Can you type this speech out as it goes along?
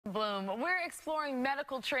Bloom. We're exploring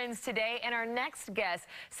medical trends today, and our next guest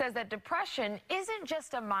says that depression isn't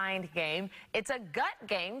just a mind game, it's a gut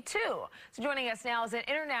game too. So joining us now is an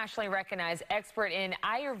internationally recognized expert in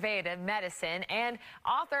Ayurveda medicine and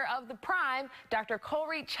author of The Prime, Dr.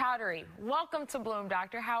 Kulreet Chaudhary. Welcome to Bloom,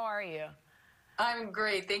 Doctor. How are you? I'm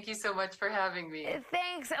great. Thank you so much for having me.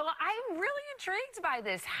 Thanks. Well, I'm really intrigued by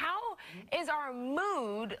this. How is our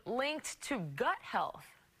mood linked to gut health?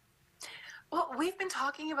 Well, we've been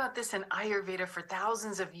talking about this in Ayurveda for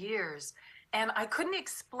thousands of years, and I couldn't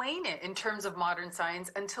explain it in terms of modern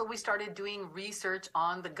science until we started doing research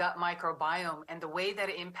on the gut microbiome and the way that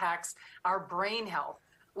it impacts our brain health.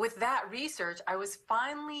 With that research, I was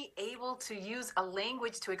finally able to use a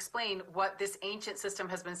language to explain what this ancient system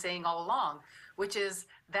has been saying all along, which is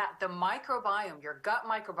that the microbiome, your gut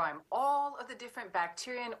microbiome, all of the different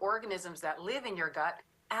bacteria and organisms that live in your gut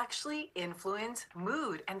actually influence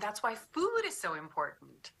mood, and that's why food is so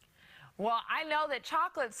important. Well, I know that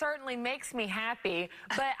chocolate certainly makes me happy,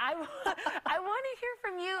 but I want to hear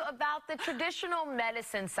from you about the traditional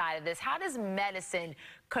medicine side of this. How does medicine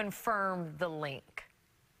confirm the link?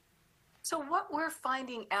 So what we're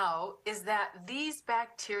finding out is that these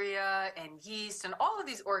bacteria and yeast and all of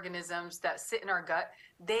these organisms that sit in our gut,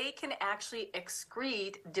 they can actually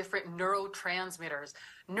excrete different neurotransmitters.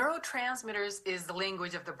 Neurotransmitters is the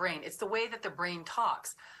language of the brain. It's the way that the brain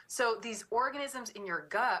talks. So these organisms in your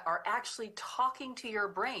gut are actually talking to your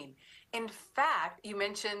brain. In fact, you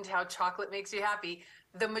mentioned how chocolate makes you happy.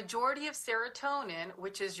 The majority of serotonin,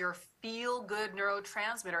 which is your feel-good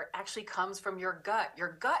neurotransmitter, actually comes from your gut.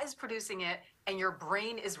 Your gut is producing it, and your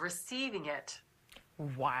brain is receiving it.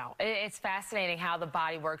 Wow. It's fascinating how the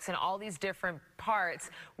body works and all these different parts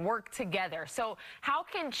work together. So how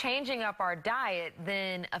can changing up our diet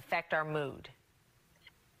then affect our mood?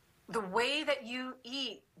 The way that you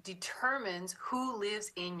eat determines who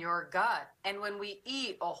lives in your gut. And when we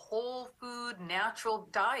eat a whole food, natural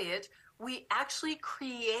diet, we actually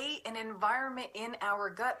create an environment in our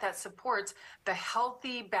gut that supports the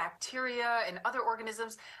healthy bacteria and other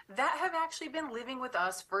organisms that have actually been living with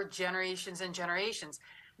us for generations and generations.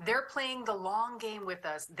 They're playing the long game with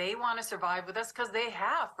us. They want to survive with us because they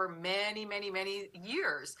have for many, many, many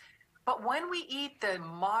years. But when we eat the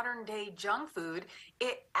modern day junk food,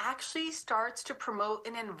 it actually starts to promote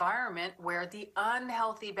an environment where the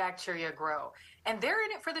unhealthy bacteria grow. And they're in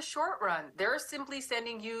it for the short run. They're simply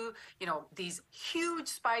sending you, these huge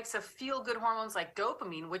spikes of feel-good hormones like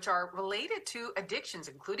dopamine, which are related to addictions,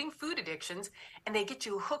 including food addictions. And they get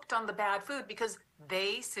you hooked on the bad food because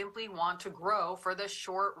they simply want to grow for the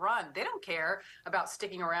short run. They don't care about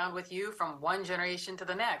sticking around with you from one generation to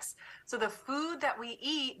the next. So the food that we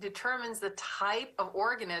eat determines the type of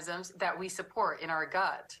organisms that we support in our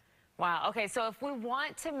gut. Wow. Okay. So if we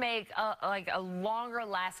want to make a longer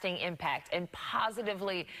lasting impact and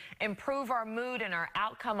positively improve our mood and our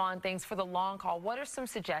outcome on things for the long haul, what are some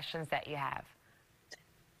suggestions that you have?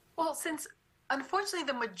 Well, since unfortunately,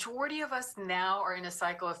 the majority of us now are in a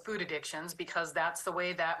cycle of food addictions because that's the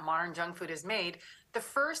way that modern junk food is made. The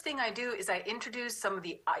first thing I do is I introduce some of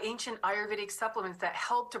the ancient Ayurvedic supplements that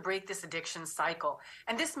help to break this addiction cycle.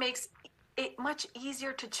 And this makes it much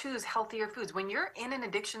easier to choose healthier foods. When you're in an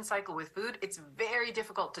addiction cycle with food, it's very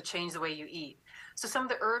difficult to change the way you eat. So some of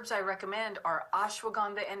the herbs I recommend are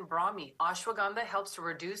ashwagandha and brahmi. Ashwagandha helps to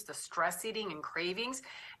reduce the stress eating and cravings,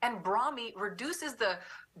 and brahmi reduces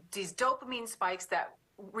these dopamine spikes that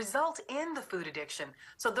result in the food addiction.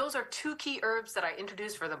 So those are two key herbs that I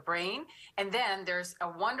introduce for the brain. And then there's a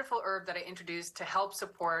wonderful herb that I introduced to help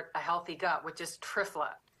support a healthy gut, which is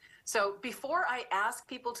triphala. So before I ask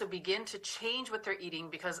people to begin to change what they're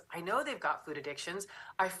eating, because I know they've got food addictions,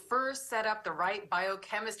 I first set up the right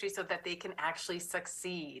biochemistry so that they can actually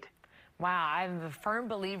succeed. Wow, I'm a firm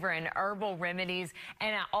believer in herbal remedies,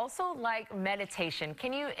 and I also like meditation.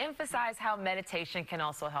 Can you emphasize how meditation can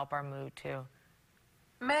also help our mood too?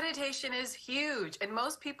 Meditation is huge, and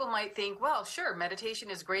most people might think, well, sure,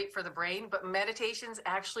 meditation is great for the brain, but meditation's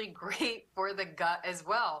actually great for the gut as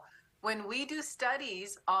well. When we do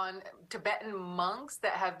studies on Tibetan monks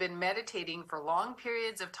that have been meditating for long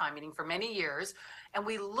periods of time, meaning for many years, and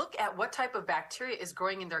we look at what type of bacteria is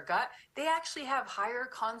growing in their gut, they actually have higher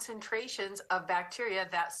concentrations of bacteria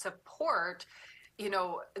that support,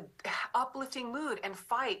 uplifting mood and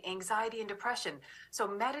fight anxiety and depression. So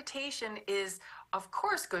meditation is, of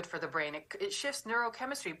course, good for the brain. It shifts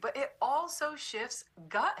neurochemistry, but it also shifts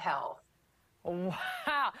gut health.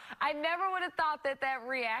 Wow. I never would have thought that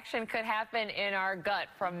reaction could happen in our gut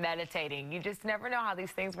from meditating. You just never know how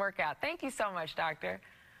these things work out. Thank you so much, Doctor.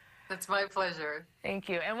 It's my pleasure. Thank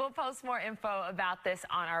you. And we'll post more info about this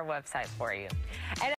on our website for you. And